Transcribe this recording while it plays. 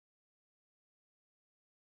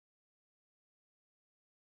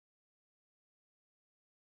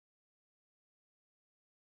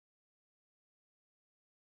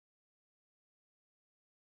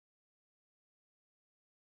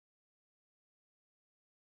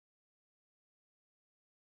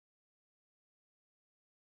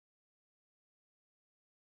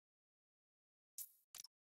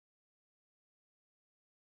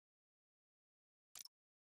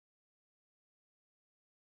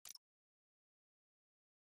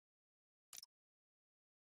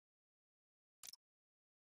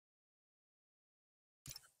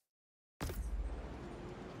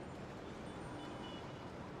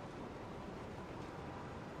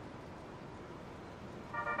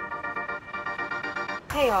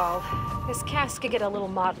Hey all, this cast could get a little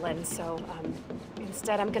maudlin, so,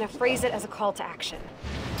 instead I'm gonna phrase it as a call to action.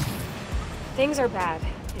 Things are bad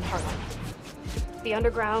in Harlem. The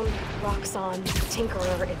underground, Roxxon,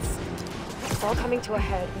 Tinkerer, it's all coming to a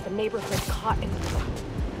head with the neighborhood caught in the middle.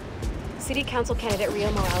 City Council candidate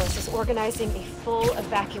Rio Morales is organizing a full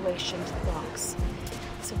evacuation to the Bronx.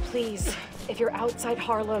 So please, if you're outside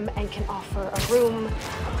Harlem and can offer a room,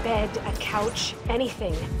 a bed, a couch,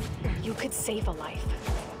 anything, you could save a life.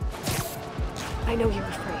 I know you're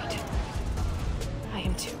afraid. I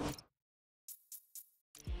am too.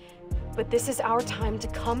 But this is our time to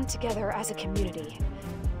come together as a community.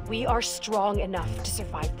 We are strong enough to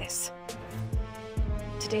survive this.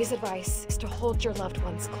 Today's advice is to hold your loved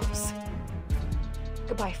ones close.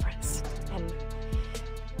 Goodbye, friends, and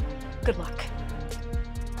good luck.